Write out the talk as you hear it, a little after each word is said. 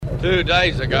2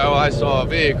 days ago, I saw a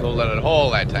vehicle that had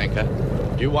hauled that tanker.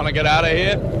 You want to get out of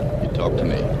here? You talk to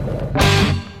me.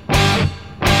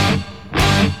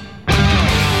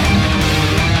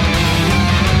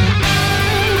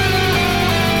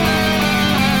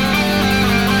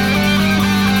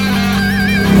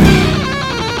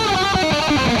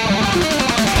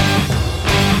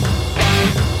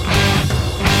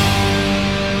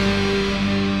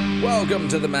 Welcome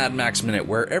to the Mad Max Minute,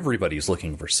 where everybody's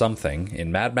looking for something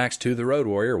in Mad Max 2 The Road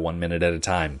Warrior, 1 minute at a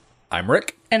time. I'm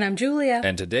Rick. And I'm Julia.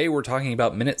 And today we're talking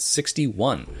about minute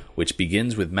 61, which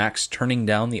begins with Max turning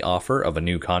down the offer of a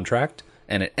new contract,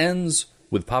 and it ends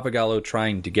with Pappagallo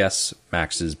trying to guess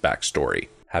Max's backstory.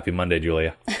 Happy Monday,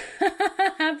 Julia.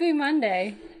 Happy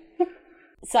Monday.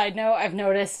 Side note, I've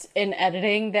noticed in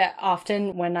editing that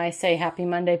often when I say Happy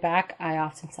Monday back, I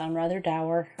often sound rather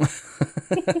dour.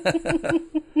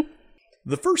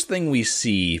 The first thing we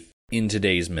see in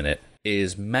today's minute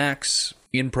is Max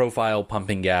in profile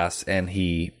pumping gas, and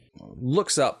he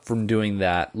looks up from doing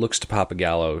that, looks to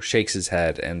Pappagallo, shakes his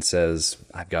head, and says,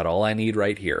 I've got all I need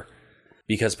right here.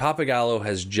 Because Pappagallo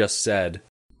has just said,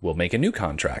 we'll make a new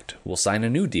contract, we'll sign a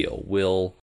new deal,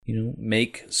 we'll,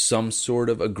 make some sort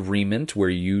of agreement where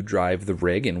you drive the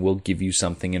rig and we'll give you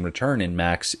something in return, and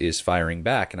Max is firing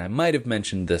back. And I might have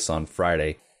mentioned this on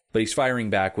Friday, but he's firing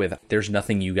back with, there's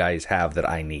nothing you guys have that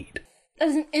I need.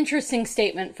 That's an interesting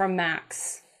statement from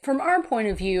Max. From our point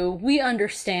of view, we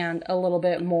understand a little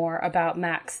bit more about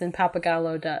Max than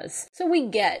Pappagallo does. So we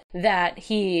get that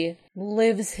he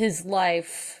lives his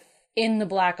life in the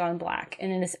black on black,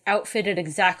 and it is outfitted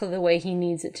exactly the way he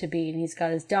needs it to be. And he's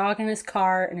got his dog in his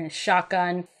car, and his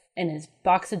shotgun, and his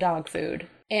box of dog food.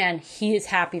 And he is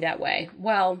happy that way.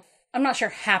 Well, I'm not sure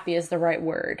happy is the right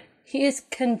word. He is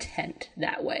content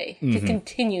that way, to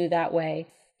continue that way.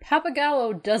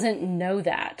 Pappagallo doesn't know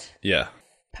that. Yeah.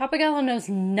 Pappagallo knows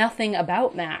nothing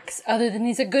about Max, other than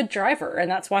he's a good driver,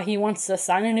 and that's why he wants to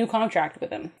sign a new contract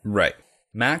with him. Right.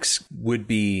 Max would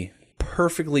be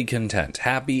perfectly content,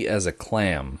 happy as a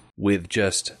clam, with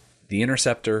just the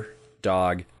Interceptor,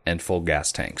 dog, and full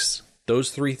gas tanks.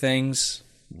 Those 3 things,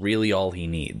 really all he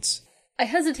needs. I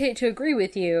hesitate to agree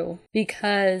with you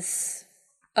because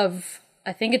of,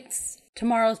 I think it's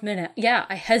tomorrow's minute. Yeah,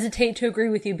 I hesitate to agree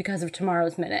with you because of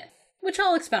tomorrow's minute, which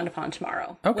I'll expound upon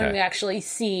tomorrow when we actually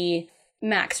see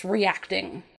Max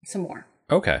reacting some more.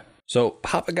 Okay. So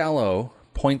Pappagallo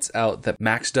points out that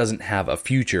Max doesn't have a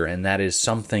future, and that is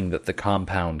something that the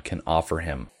compound can offer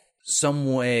him.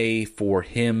 Some way for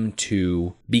him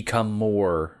to become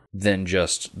more than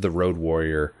just the Road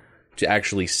Warrior, to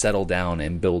actually settle down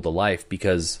and build a life,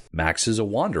 because Max is a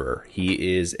wanderer.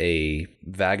 He is a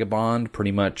vagabond,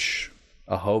 pretty much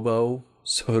a hobo,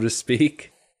 so to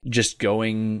speak, just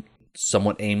going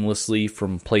somewhat aimlessly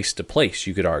from place to place,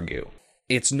 you could argue.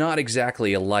 It's not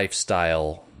exactly a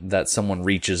lifestyle that someone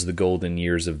reaches the golden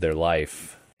years of their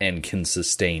life and can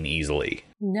sustain easily.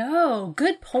 No,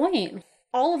 good point.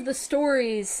 All of the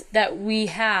stories that we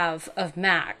have of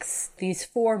Max, these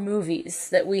 4 movies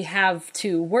that we have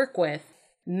to work with,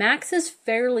 Max is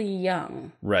fairly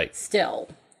young. Right. Still.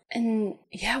 And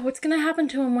yeah, what's going to happen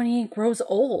to him when he grows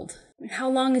old? How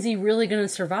long is he really going to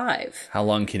survive? How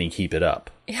long can he keep it up?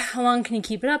 Yeah, how long can he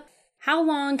keep it up? How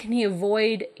long can he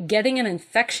avoid getting an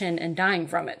infection and dying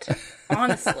from it?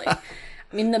 Honestly. I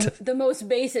mean, the most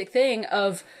basic thing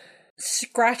of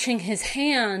scratching his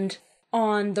hand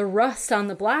on the rust on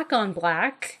the black on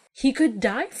black, he could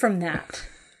die from that.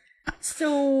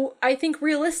 So I think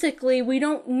realistically, we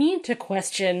don't need to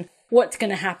question what's going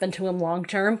to happen to him long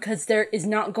term, because there is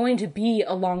not going to be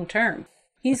a long term.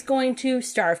 He's going to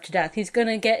starve to death. He's going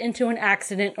to get into an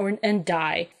accident and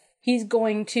die. He's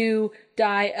going to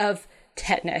die of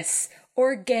tetanus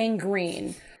or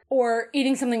gangrene or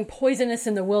eating something poisonous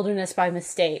in the wilderness by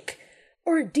mistake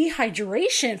or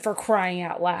dehydration, for crying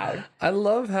out loud. I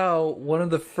love how one of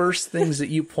the first things that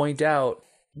you point out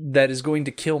that is going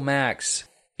to kill Max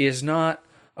is not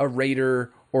a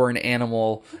raider or an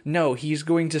animal. No, he's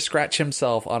going to scratch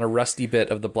himself on a rusty bit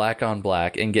of the black on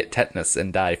black and get tetanus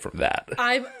and die from that.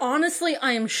 I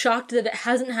am shocked that it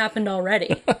hasn't happened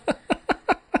already.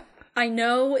 I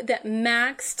know that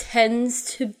Max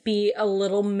tends to be a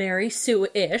little Mary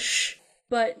Sue-ish,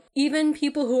 but even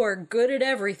people who are good at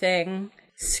everything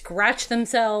scratch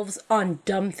themselves on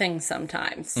dumb things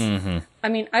sometimes. Mm-hmm. I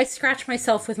mean, I scratch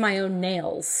myself with my own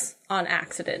nails on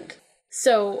accident.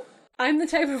 So I'm the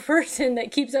type of person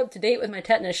that keeps up to date with my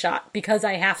tetanus shot because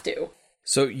I have to.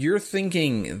 So you're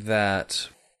thinking that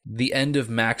the end of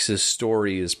Max's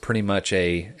story is pretty much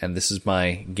and this is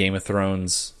my Game of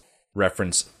Thrones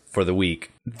reference, for the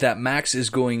week, that Max is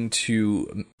going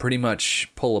to pretty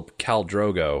much pull up Khal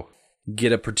Drogo,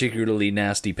 get a particularly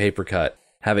nasty paper cut,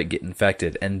 have it get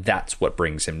infected, and that's what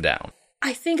brings him down.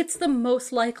 I think it's the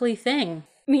most likely thing.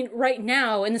 I mean, right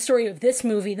now, in the story of this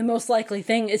movie, the most likely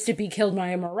thing is to be killed by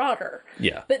a marauder.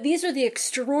 Yeah. But these are the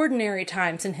extraordinary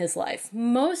times in his life.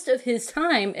 Most of his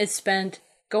time is spent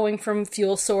going from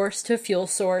fuel source to fuel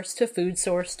source to food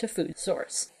source to food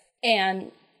source.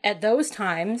 And at those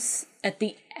times, at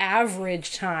the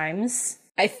average times,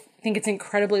 I think it's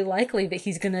incredibly likely that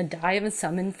he's going to die of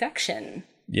some infection.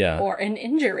 Yeah. Or an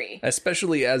injury.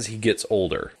 Especially as he gets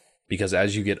older. Because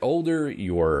as you get older,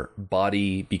 your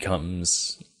body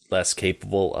becomes less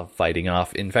capable of fighting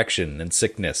off infection and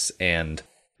sickness and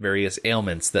various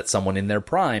ailments that someone in their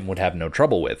prime would have no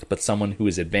trouble with. But someone who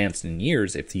is advanced in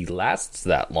years, if he lasts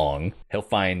that long, he'll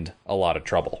find a lot of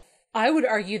trouble. I would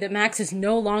argue that Max is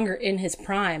no longer in his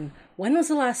prime. When was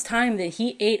the last time that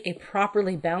he ate a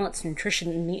properly balanced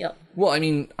nutrition meal? Well, I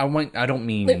mean, I don't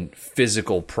mean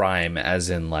physical prime as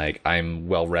in, like, I'm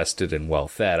well-rested and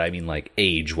well-fed. I mean, like,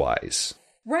 age-wise.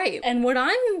 Right. And what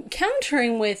I'm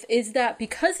countering with is that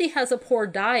because he has a poor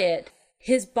diet,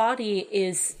 his body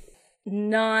is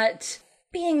not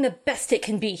being the best it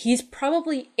can be. He's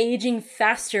probably aging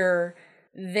faster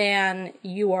than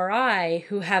you or I,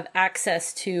 who have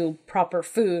access to proper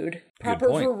food, proper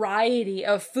variety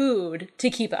of food to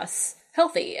keep us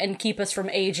healthy and keep us from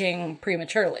aging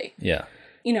prematurely. Yeah.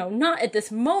 You know, not at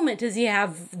this moment does he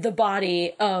have the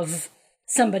body of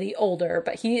somebody older,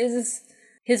 but his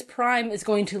prime is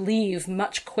going to leave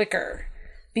much quicker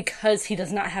because he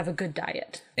does not have a good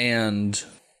diet. And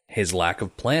his lack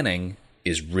of planning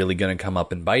is really going to come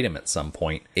up and bite him at some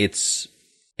point. It's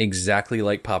exactly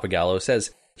like Pappagallo says,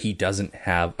 he doesn't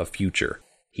have a future.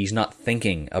 He's not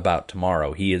thinking about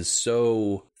tomorrow. He is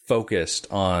so focused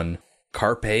on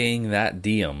carpeing that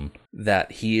diem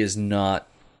that he is not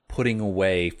putting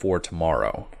away for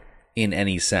tomorrow in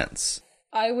any sense.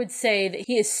 I would say that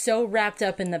he is so wrapped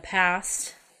up in the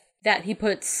past that he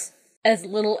puts as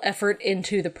little effort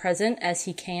into the present as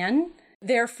he can,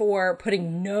 therefore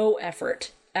putting no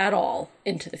effort at all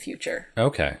into the future.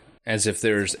 Okay. As if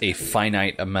there's a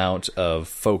finite amount of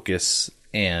focus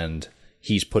and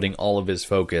he's putting all of his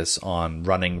focus on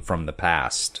running from the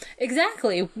past.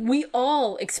 Exactly. We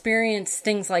all experience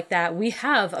things like that. We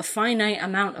have a finite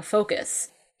amount of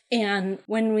focus. And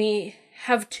when we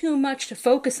have too much to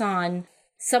focus on,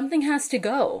 something has to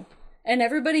go. And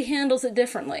everybody handles it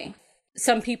differently.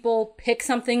 Some people pick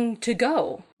something to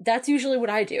go. That's usually what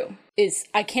I do, is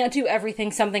I can't do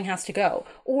everything, something has to go.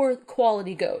 Or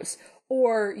quality goes.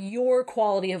 Or your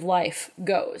quality of life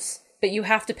goes. But you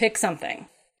have to pick something.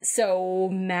 So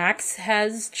Max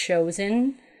has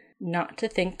chosen not to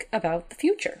think about the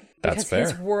future. That's fair.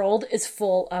 Because his world is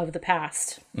full of the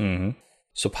past. Mm-hmm.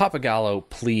 So Pappagallo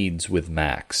pleads with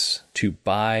Max to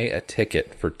buy a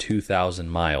ticket for 2,000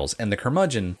 miles. And the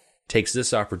curmudgeon takes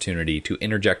this opportunity to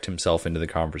interject himself into the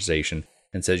conversation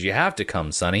and says, "You have to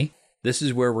come, Sonny. This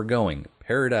is where we're going.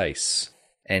 Paradise."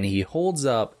 And he holds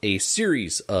up a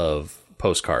series of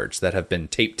postcards that have been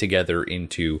taped together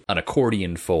into an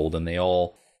accordion fold, and they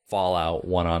all fall out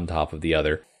one on top of the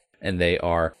other. And they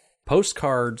are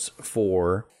postcards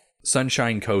for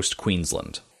Sunshine Coast,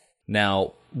 Queensland.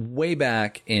 Now, way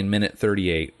back in minute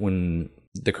 38, when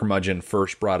the curmudgeon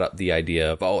first brought up the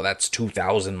idea of, oh, that's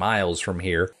 2,000 miles from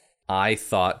here, I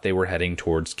thought they were heading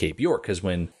towards Cape York, because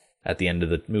when at the end of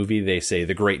the movie they say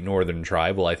the Great Northern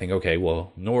Tribe, well, I think, okay,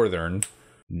 well, northern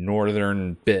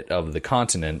bit of the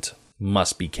continent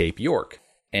must be Cape York.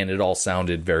 And it all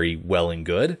sounded very well and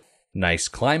good. Nice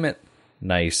climate,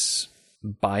 nice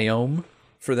biome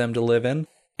for them to live in.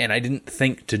 And I didn't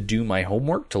think to do my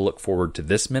homework to look forward to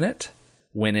this minute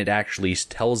when it actually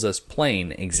tells us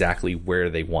plain exactly where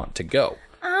they want to go.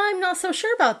 I'm not so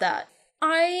sure about that.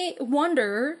 I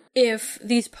wonder if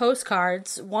these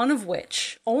postcards,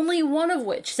 only one of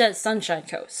which says Sunshine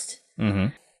Coast.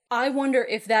 Mm-hmm. I wonder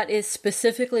if that is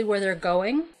specifically where they're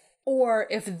going, or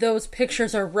if those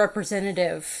pictures are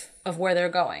representative of where they're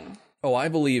going. Oh, I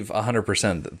believe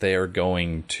 100% that they are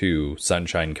going to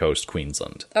Sunshine Coast,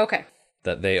 Queensland. Okay.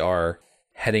 That they are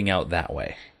heading out that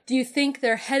way. Do you think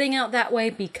they're heading out that way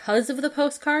because of the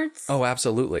postcards? Oh,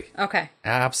 absolutely. Okay.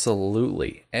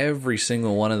 Absolutely. Every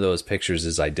single one of those pictures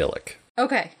is idyllic.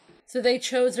 Okay. So they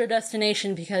chose their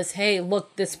destination because, hey,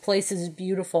 look, this place is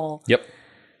beautiful. Yep.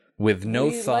 With no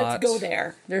thought. Let's go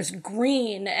there. There's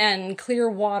green and clear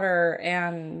water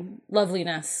and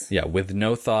loveliness. Yeah, with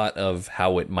no thought of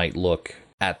how it might look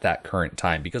at that current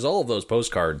time. Because all of those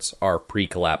postcards are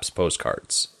pre-collapse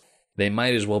postcards. They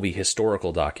might as well be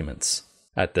historical documents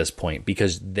at this point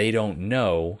because they don't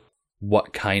know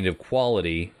what kind of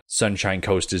quality Sunshine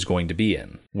Coast is going to be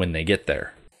in when they get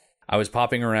there. I was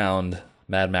popping around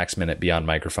Mad Max Minute Beyond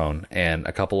Microphone, and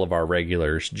a couple of our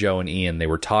regulars, Joe and Ian, they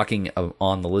were talking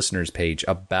on the listeners page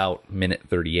about Minute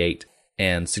 38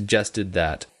 and suggested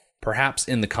that perhaps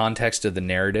in the context of the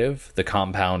narrative, the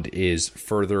compound is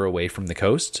further away from the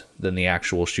coast than the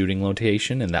actual shooting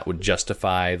location, and that would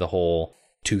justify the whole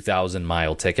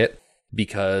 2,000-mile ticket.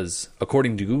 Because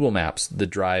according to Google Maps, the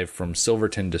drive from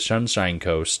Silverton to Sunshine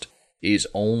Coast is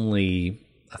only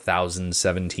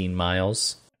 1,017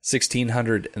 miles,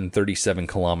 1,637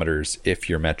 kilometers if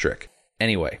you're metric.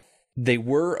 Anyway, they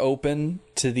were open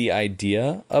to the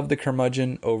idea of the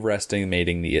curmudgeon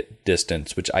overestimating the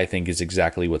distance, which I think is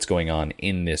exactly what's going on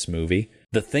in this movie.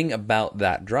 The thing about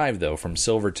that drive, though, from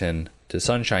Silverton to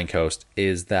Sunshine Coast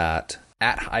is that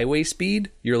at highway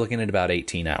speed, you're looking at about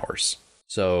 18 hours.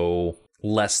 So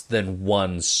less than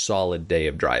one solid day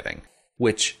of driving,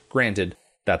 which, granted,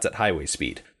 that's at highway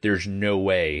speed. There's no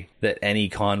way that any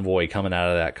convoy coming out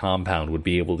of that compound would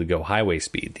be able to go highway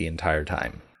speed the entire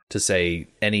time to say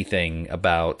anything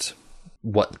about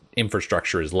what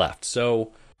infrastructure is left.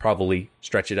 So probably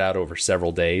stretch it out over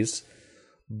several days,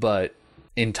 but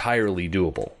entirely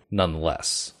doable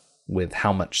nonetheless with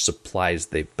how much supplies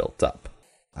they've built up.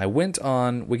 I went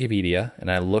on Wikipedia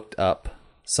and I looked up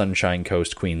Sunshine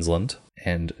Coast, Queensland,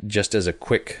 and just as a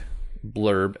quick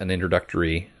blurb, an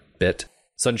introductory bit,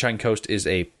 Sunshine Coast is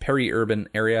a peri-urban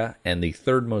area and the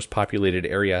third most populated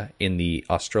area in the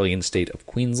Australian state of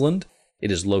Queensland.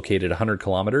 It is located 100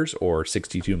 kilometers or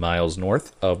 62 miles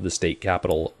north of the state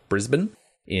capital, Brisbane,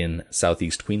 in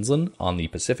southeast Queensland on the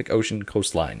Pacific Ocean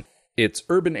coastline. Its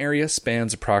urban area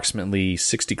spans approximately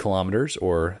 60 kilometers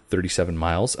or 37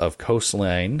 miles of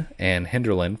coastline and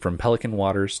hinterland from Pelican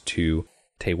Waters to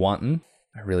Tewantin.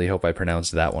 I really hope I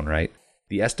pronounced that one right.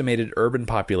 The estimated urban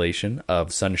population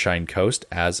of Sunshine Coast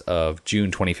as of June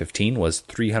 2015 was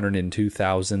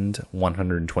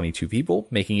 302,122 people,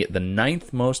 making it the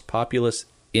 9th most populous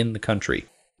in the country.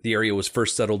 The area was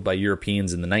first settled by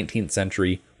Europeans in the 19th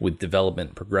century, with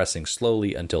development progressing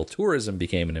slowly until tourism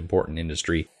became an important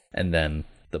industry, and then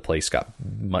the place got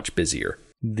much busier.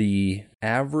 The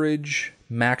average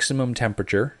maximum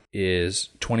temperature is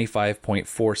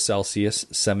 25.4 Celsius,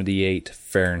 78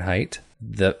 Fahrenheit.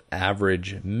 The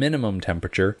average minimum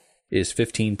temperature is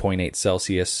 15.8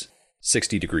 Celsius,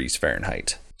 60 degrees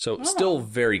Fahrenheit. So still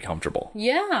very comfortable.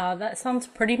 Yeah, that sounds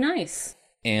pretty nice.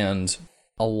 And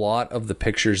a lot of the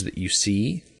pictures that you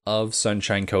see of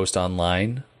Sunshine Coast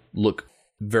online look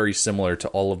very similar to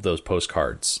all of those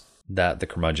postcards that the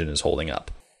curmudgeon is holding up.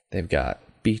 They've got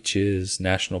beaches,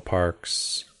 national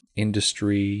parks,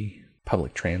 industry,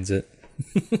 public transit,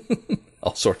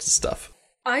 all sorts of stuff.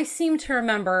 I seem to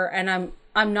remember, and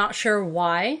I'm not sure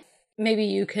why. Maybe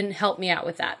you can help me out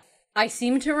with that. I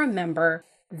seem to remember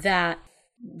that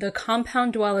the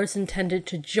compound dwellers intended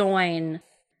to join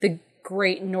the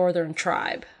Great Northern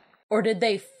Tribe. Or did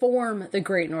they form the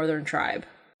Great Northern Tribe?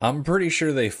 I'm pretty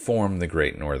sure they formed the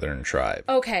Great Northern Tribe.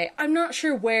 Okay, I'm not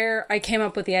sure where I came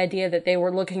up with the idea that they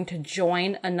were looking to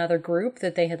join another group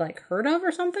that they had, heard of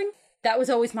or something. That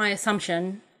was always my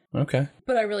assumption. Okay.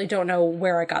 But I really don't know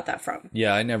where I got that from.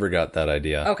 Yeah, I never got that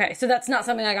idea. Okay, so that's not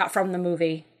something I got from the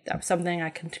movie. That was something I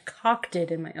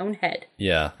concocted in my own head.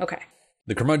 Yeah. Okay.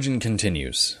 The curmudgeon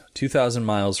continues. 2,000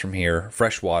 miles from here,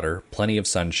 fresh water, plenty of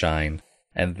sunshine,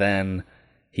 and then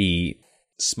he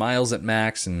smiles at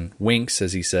Max and winks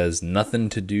as he says, "Nothing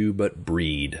to do but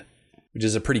breed," which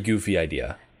is a pretty goofy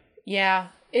idea. Yeah,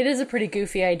 it is a pretty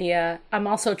goofy idea. I'm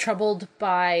also troubled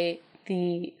by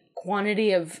the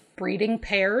quantity of breeding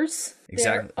pairs.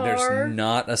 Exactly. There's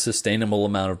not a sustainable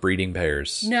amount of breeding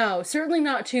pairs. No, certainly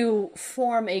not to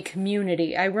form a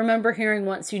community. I remember hearing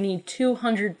once you need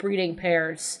 200 breeding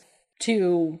pairs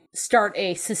to start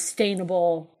a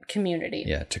sustainable community.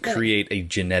 Yeah, to create a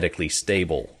genetically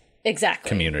stable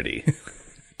community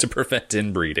to prevent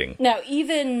inbreeding. Now,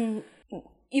 even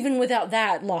without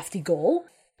that lofty goal,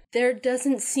 there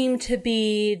doesn't seem to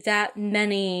be that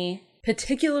many,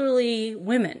 particularly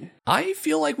women. I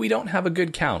feel like we don't have a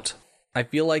good count. I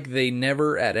feel like they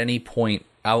never at any point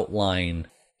outline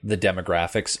the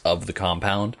demographics of the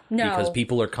compound. No. Because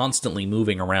people are constantly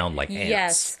moving around like ants.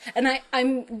 Yes. And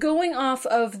I'm going off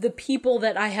of the people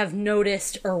that I have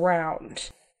noticed around.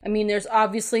 I mean, there's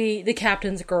obviously the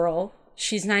captain's girl.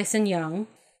 She's nice and young.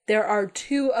 There are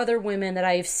two other women that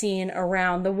I've seen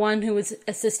around. The one who was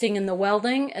assisting in the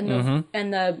welding and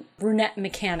the brunette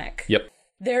mechanic. Yep.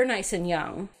 They're nice and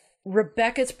young.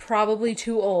 Rebecca's probably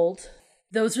too old.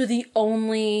 Those are the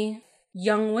only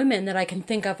young women that I can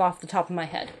think of off the top of my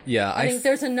head. Yeah, I think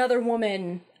there's another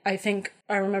woman I think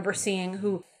I remember seeing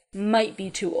who might be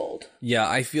too old. Yeah,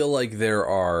 I feel like there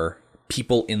are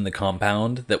people in the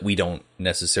compound that we don't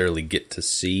necessarily get to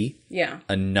see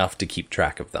enough to keep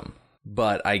track of them.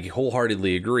 But I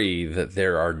wholeheartedly agree that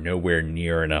there are nowhere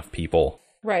near enough people.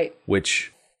 Right.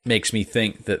 Which makes me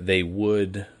think that they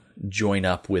would join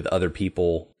up with other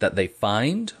people that they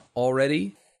find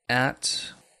already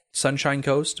at Sunshine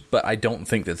Coast, but I don't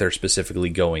think that they're specifically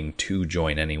going to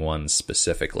join anyone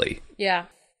specifically. Yeah.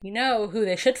 You know who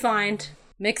they should find?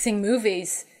 Mixing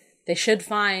movies. They should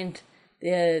find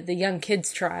the young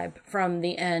kids tribe from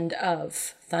the end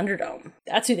of Thunderdome.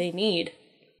 That's who they need.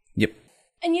 Yep.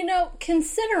 And you know,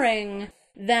 considering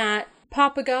that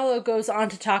Papagallo goes on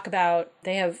to talk about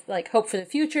they have like hope for the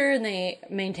future and they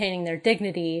maintaining their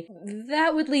dignity,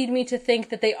 that would lead me to think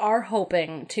that they are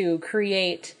hoping to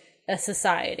create a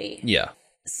society. Yeah.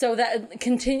 So that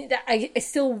continue. That I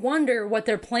still wonder what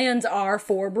their plans are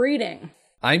for breeding.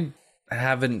 I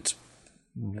haven't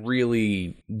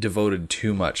really devoted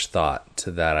too much thought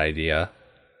to that idea,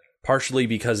 partially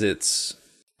because it's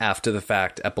after the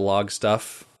fact epilogue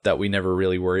stuff that we never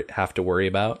really have to worry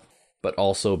about, but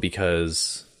also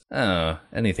because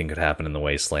anything could happen in the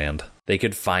wasteland. They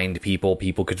could find people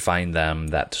could find them,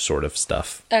 that sort of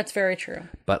stuff. That's very true.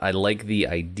 But I like the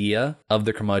idea of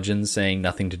the curmudgeons saying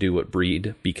nothing to do with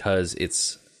breed, because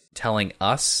it's telling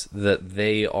us that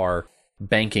they are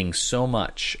banking so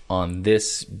much on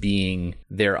this being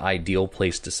their ideal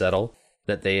place to settle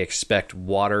that they expect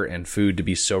water and food to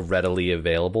be so readily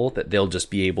available that they'll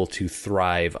just be able to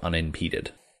thrive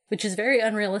unimpeded. Which is very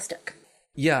unrealistic.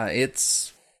 Yeah,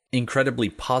 it's incredibly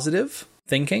positive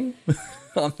thinking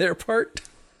on their part.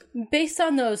 Based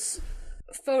on those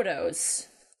photos,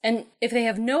 and if they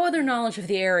have no other knowledge of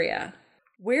the area,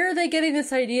 where are they getting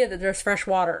this idea that there's fresh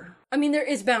water? I mean, there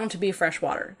is bound to be fresh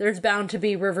water. There's bound to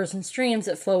be rivers and streams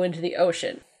that flow into the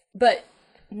ocean. But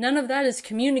none of that is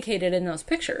communicated in those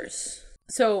pictures.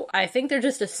 So I think they're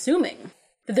just assuming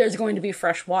that there's going to be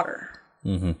fresh water.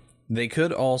 Mm-hmm. They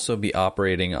could also be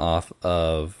operating off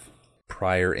of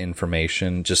prior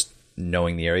information, just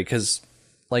knowing the area, because,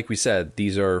 like we said,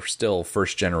 these are still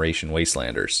first-generation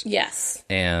Wastelanders. Yes.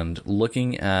 And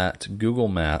looking at Google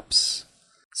Maps,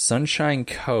 Sunshine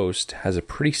Coast has a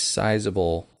pretty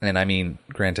sizable, and I mean,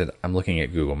 granted, I'm looking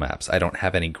at Google Maps. I don't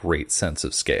have any great sense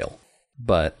of scale,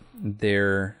 but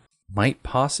there might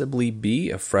possibly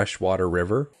be a freshwater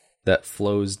river that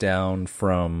flows down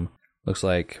from, looks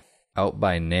like, out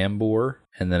by Nambour,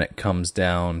 and then it comes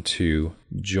down to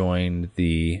join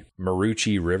the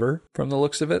Maruchi River from the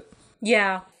looks of it.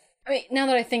 Yeah. I mean, now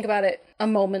that I think about it a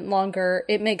moment longer,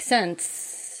 it makes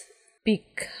sense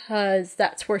because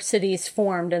that's where cities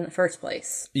formed in the first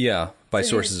place. Yeah, by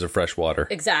sources of fresh water.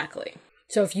 Exactly.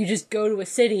 So if you just go to a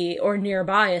city or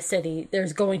nearby a city,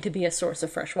 there's going to be a source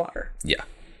of fresh water. Yeah.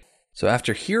 So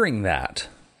after hearing that,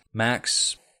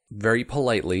 Max, very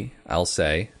politely, I'll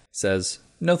say, says,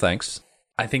 no thanks.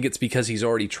 I think it's because he's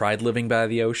already tried living by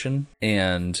the ocean.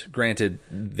 And granted,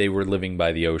 they were living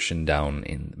by the ocean down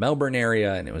in the Melbourne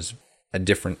area, and it was a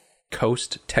different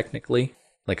coast, technically.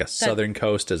 Like a southern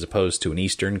coast as opposed to an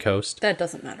eastern coast. That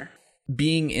doesn't matter.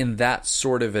 Being in that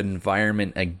sort of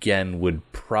environment again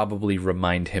would probably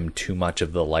remind him too much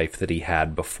of the life that he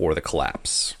had before the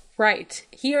collapse. Right.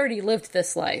 He already lived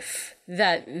this life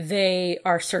that they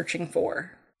are searching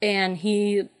for. And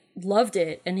he loved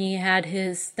it, and he had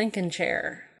his thinking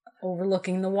chair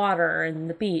overlooking the water and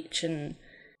the beach, and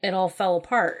it all fell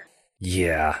apart.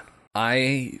 Yeah.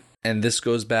 And this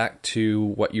goes back to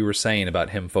what you were saying about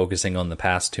him focusing on the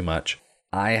past too much.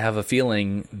 I have a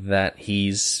feeling that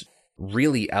he's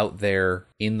really out there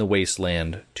in the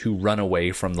wasteland to run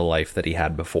away from the life that he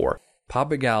had before.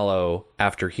 Papagallo,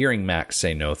 after hearing Max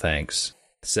say no thanks,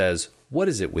 says, "What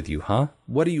is it with you, huh?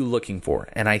 What are you looking for?"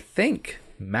 And I think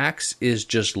Max is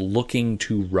just looking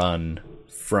to run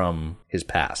from his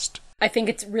past. I think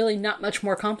it's really not much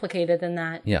more complicated than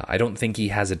that. Yeah, I don't think he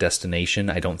has a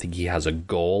destination. I don't think he has a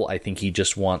goal. I think he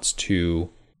just wants to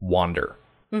wander.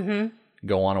 Mm-hmm.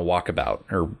 Go on a walkabout,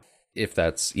 or if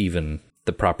that's even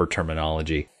the proper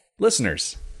terminology.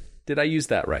 Listeners, did I use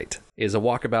that right? Is a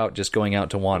walkabout just going out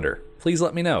to wander? Please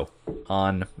let me know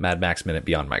on Mad Max Minute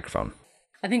Beyond Microphone.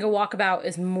 I think a walkabout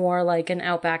is more like an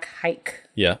outback hike.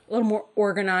 Yeah. A little more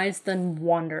organized than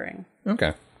wandering.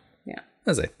 Okay. Yeah.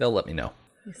 They'll let me know.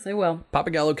 Yes, they will.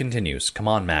 Papagallo continues. Come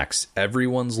on, Max.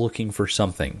 Everyone's looking for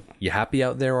something. You happy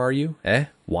out there, are you?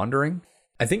 Wandering?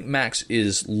 I think Max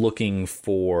is looking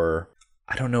for,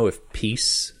 I don't know if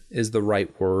peace is the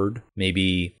right word.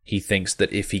 Maybe he thinks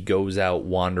that if he goes out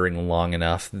wandering long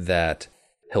enough that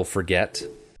he'll forget.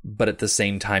 But at the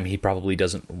same time, he probably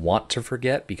doesn't want to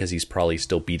forget because he's probably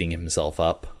still beating himself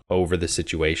up over the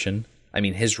situation. I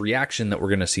mean, his reaction that we're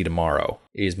going to see tomorrow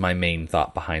is my main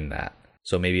thought behind that.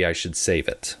 So maybe I should save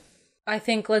it. I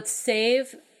think let's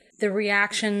save the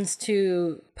reactions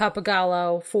to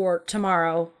Papagallo for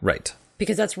tomorrow. Right.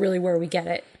 Because that's really where we get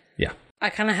it. Yeah.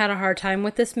 I kind of had a hard time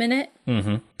with this minute.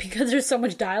 Because there's so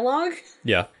much dialogue.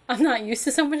 Yeah. I'm not used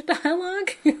to so much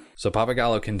dialogue. So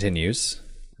Papagallo continues.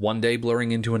 One day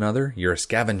blurring into another, you're a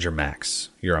scavenger, Max.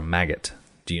 You're a maggot.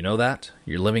 Do you know that?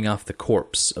 You're living off the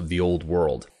corpse of the old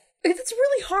world. It's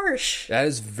really harsh. That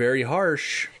is very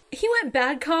harsh. He went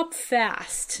bad cop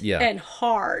fast and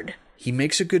hard. He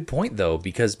makes a good point, though,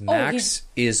 because Max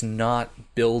is not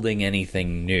building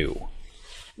anything new.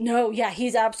 No, yeah,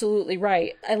 he's absolutely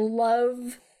right. I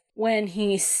love when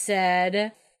he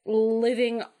said,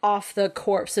 living off the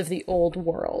corpse of the old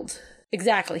world.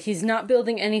 Exactly. He's not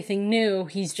building anything new.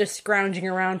 He's just scrounging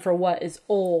around for what is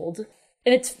old.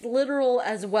 And it's literal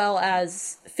as well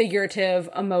as figurative,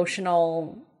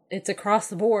 emotional. It's across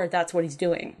the board. That's what he's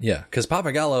doing. Yeah, because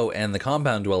Papagallo and the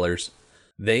compound dwellers,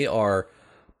 they are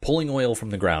pulling oil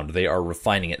from the ground. They are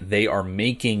refining it. They are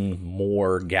making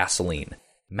more gasoline.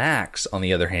 Max, on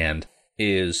the other hand,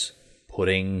 is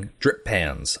putting drip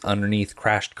pans underneath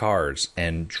crashed cars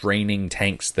and draining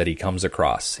tanks that he comes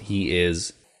across. He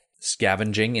is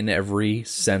scavenging in every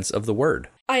sense of the word.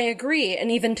 I agree.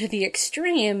 And even to the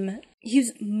extreme,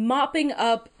 he's mopping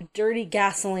up dirty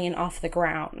gasoline off the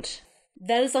ground.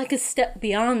 That is like a step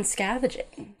beyond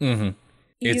scavenging.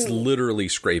 It's literally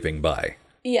scraping by.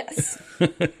 Yes.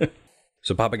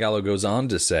 So Papagallo goes on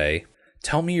to say,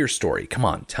 tell me your story. Come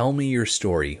on, tell me your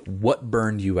story. What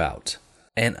burned you out?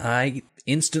 And I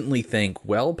instantly think,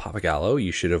 well, Papagallo,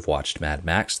 you should have watched Mad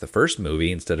Max, the first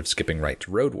movie, instead of skipping right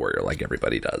to Road Warrior like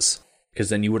everybody does. Because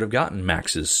then you would have gotten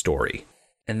Max's story.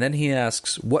 And then he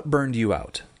asks, what burned you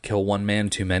out? Kill one man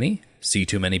too many? See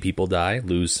too many people die?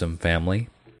 Lose some family?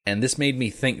 And this made me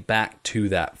think back to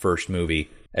that first movie.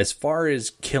 As far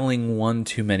as killing one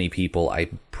too many people,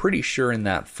 I'm pretty sure in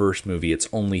that first movie it's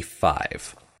only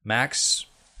 5. Max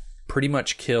pretty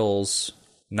much kills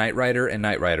Knight Rider and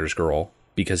Knight Rider's girl,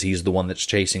 because he's the one that's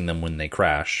chasing them when they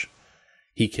crash.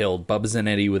 He killed Bubba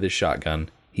Zanetti with his shotgun.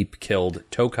 He killed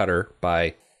Toe Cutter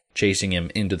by chasing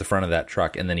him into the front of that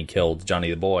truck, and then he killed Johnny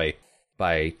the Boy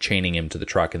by chaining him to the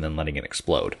truck and then letting it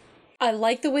explode. I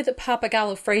like the way that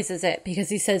Papagallo phrases it, because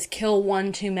he says, kill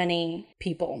one too many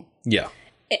people. Yeah.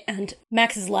 And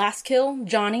Max's last kill,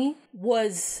 Johnny,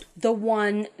 was the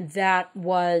one that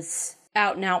was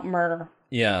out and out murder.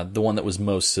 Yeah, the one that was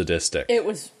most sadistic. It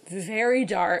was very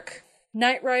dark.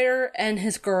 Knight Rider and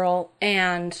his girl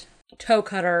and Toe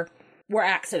Cutter were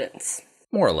accidents.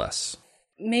 More or less.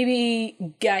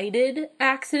 Maybe guided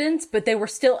accidents, but they were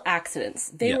still accidents.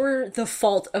 They were the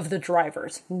fault of the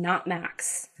drivers, not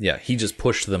Max. Yeah, he just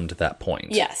pushed them to that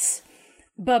point. Yes.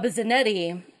 Bubba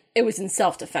Zanetti, it was in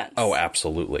self-defense. Oh,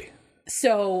 absolutely.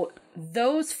 So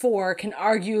those 4 can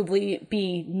arguably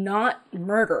be not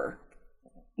murder,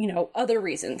 other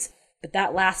reasons. But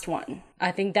that last one,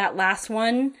 I think that last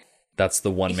one... That's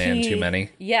the one man too many?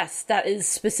 Yes, that is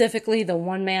specifically the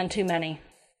one man too many.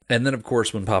 And then, of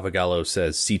course, when Papagallo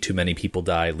says, see too many people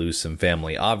die, lose some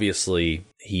family, obviously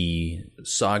he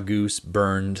saw Goose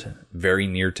burned very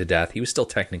near to death. He was still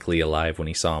technically alive when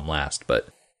he saw him last, but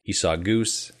he saw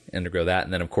Goose undergo that.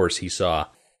 And then, of course, he saw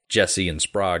Jesse and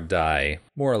Sprague die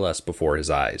more or less before his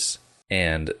eyes.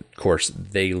 And, of course,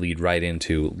 they lead right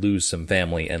into lose some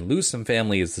family. And lose some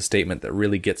family is the statement that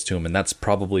really gets to him, and that's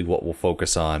probably what we'll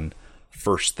focus on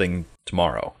first thing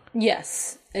tomorrow.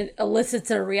 Yes, it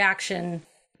elicits a reaction,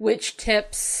 which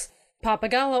tips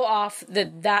Papagallo off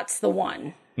that that's the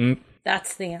one.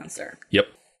 That's the answer. Yep.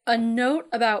 A note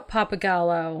about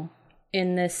Papagallo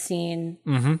in this scene,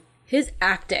 his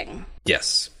acting.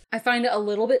 Yes. I find it a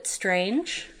little bit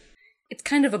strange. It's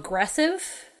kind of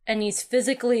aggressive, and he's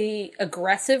physically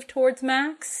aggressive towards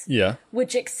Max. Yeah.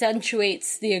 Which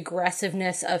accentuates the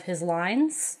aggressiveness of his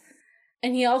lines.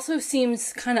 And he also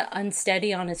seems kind of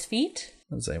unsteady on his feet.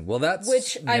 I was saying, well, that's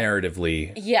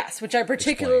narratively... Yes, which I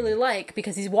particularly like,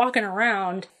 because he's walking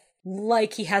around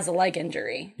like he has a leg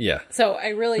injury. Yeah. So I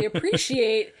really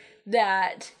appreciate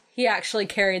that he actually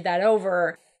carried that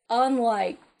over,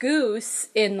 unlike Goose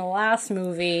in the last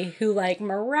movie, who,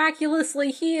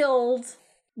 miraculously healed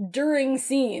during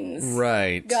scenes.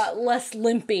 Right. Got less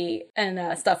limpy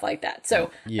and stuff like that. So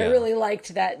I really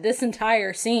liked that this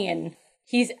entire scene,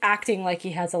 he's acting like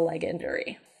he has a leg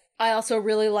injury. I also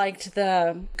really liked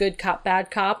the good cop, bad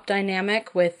cop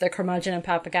dynamic with the curmudgeon and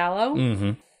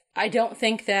Papagallo. I don't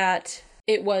think that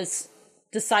it was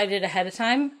decided ahead of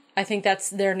time. I think that's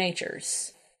their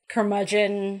natures.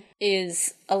 Curmudgeon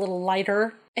is a little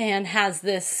lighter and has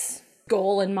this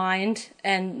goal in mind,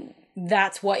 and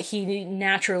that's what he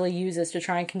naturally uses to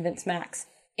try and convince Max.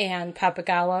 And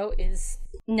Papagallo is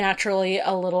naturally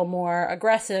a little more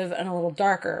aggressive and a little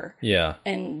darker. Yeah.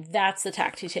 And that's the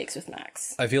tact he takes with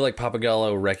Max. I feel like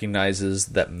Papagallo recognizes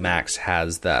that Max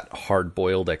has that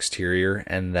hard-boiled exterior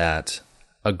and that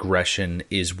aggression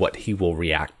is what he will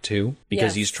react to,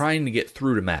 because he's trying to get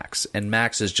through to Max, and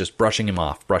Max is just brushing him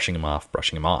off.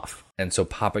 And so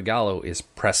Papagallo is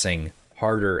pressing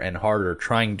harder and harder,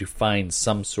 trying to find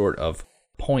some sort of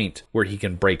point where he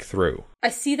can break through. I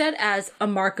see that as a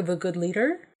mark of a good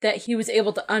leader, that he was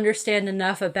able to understand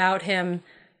enough about him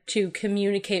to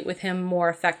communicate with him more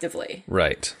effectively.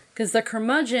 Right. Because the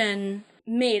curmudgeon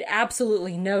made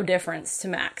absolutely no difference to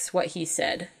Max, what he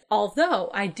said. Although,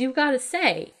 I do gotta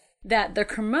say that the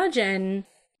curmudgeon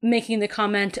making the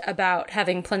comment about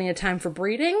having plenty of time for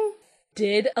breeding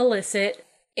did elicit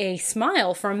a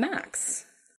smile from Max.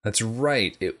 That's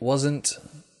right. It wasn't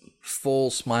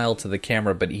full smile to the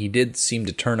camera, but he did seem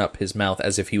to turn up his mouth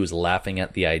as if he was laughing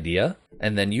at the idea.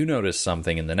 And then you notice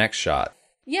something in the next shot.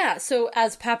 Yeah, so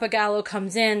as Papagallo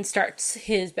comes in, starts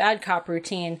his bad cop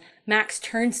routine, Max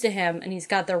turns to him and he's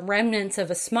got the remnants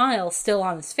of a smile still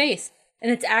on his face.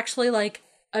 And it's actually like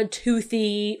a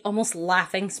toothy, almost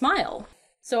laughing smile.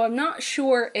 So I'm not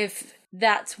sure if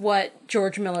that's what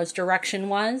George Miller's direction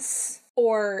was,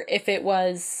 or if it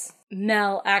was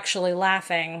Mel actually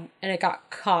laughing and it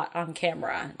got caught on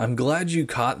camera. I'm glad you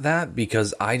caught that,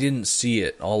 because I didn't see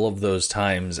it all of those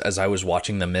times as I was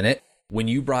watching the minute. When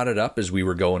you brought it up as we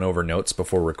were going over notes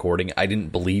before recording, I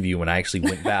didn't believe you when I actually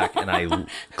went back and I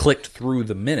clicked through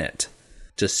the minute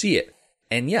to see it.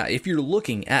 And yeah, if you're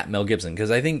looking at Mel Gibson,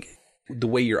 because I think the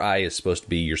way your eye is supposed to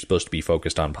be, you're supposed to be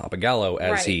focused on Papagallo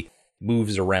as he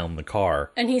moves around the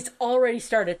car. And he's already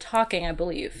started talking, I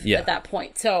believe, at that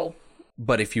point. So,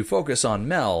 but if you focus on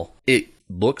Mel, it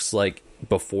looks like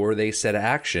before they said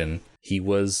action, he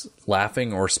was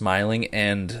laughing or smiling,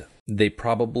 and they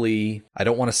probably, I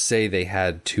don't want to say they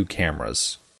had two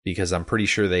cameras, because I'm pretty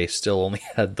sure they still only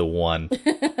had the one.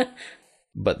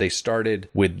 But they started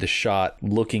with the shot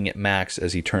looking at Max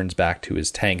as he turns back to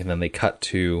his tank, and then they cut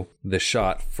to the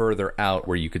shot further out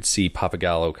where you could see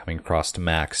Papagallo coming across to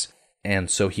Max.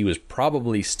 And so he was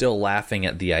probably still laughing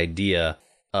at the idea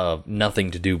of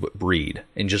nothing to do but breed.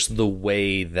 And just the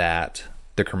way that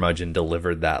the curmudgeon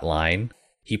delivered that line,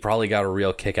 he probably got a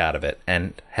real kick out of it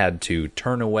and had to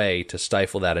turn away to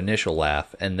stifle that initial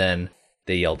laugh. And then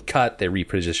they yelled cut, they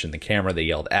repositioned the camera, they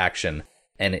yelled action,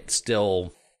 and it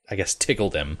still, I guess,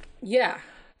 tickled him. yeah.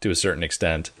 To a certain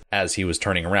extent as he was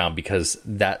turning around, because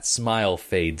that smile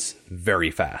fades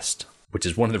very fast, which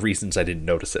is one of the reasons I didn't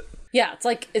notice it. Yeah, it's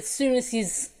like as soon as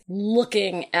he's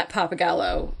looking at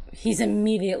Papagallo, he's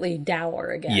immediately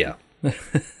dour again. Yeah.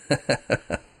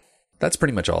 That's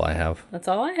pretty much all I have. That's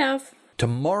all I have.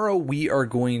 Tomorrow we are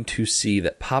going to see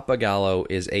that Papagallo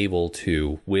is able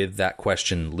to, with that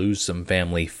question, lose some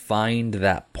family, find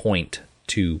that point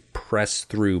to press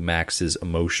through Max's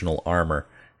emotional armor,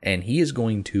 and he is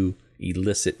going to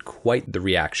elicit quite the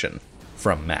reaction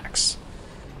from Max,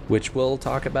 which we'll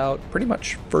talk about pretty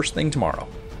much first thing tomorrow.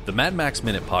 The Mad Max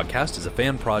Minute podcast is a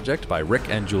fan project by Rick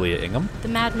and Julia Ingham. The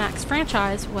Mad Max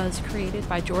franchise was created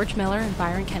by George Miller and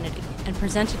Byron Kennedy and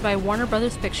presented by Warner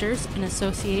Brothers Pictures in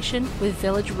association with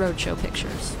Village Roadshow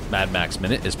Pictures. Mad Max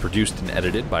Minute is produced and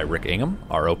edited by Rick Ingham.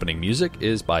 Our opening music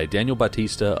is by Daniel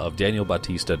Batista of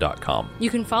danielbatista.com. You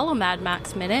can follow Mad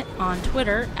Max Minute on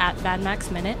Twitter at Mad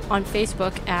Max Minute, on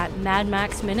Facebook at Mad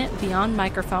Max Minute Beyond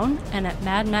Microphone, and at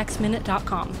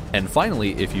madmaxminute.com. And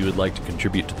finally, if you would like to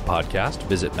contribute to the podcast,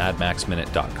 visit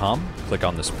madmaxminute.com, click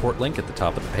on the support link at the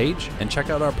top of the page, and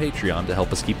check out our Patreon to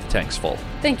help us keep the tanks full.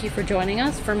 Thank you for joining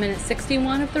us for Minute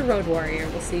 61 of The Road Warrior.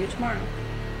 We'll see you tomorrow.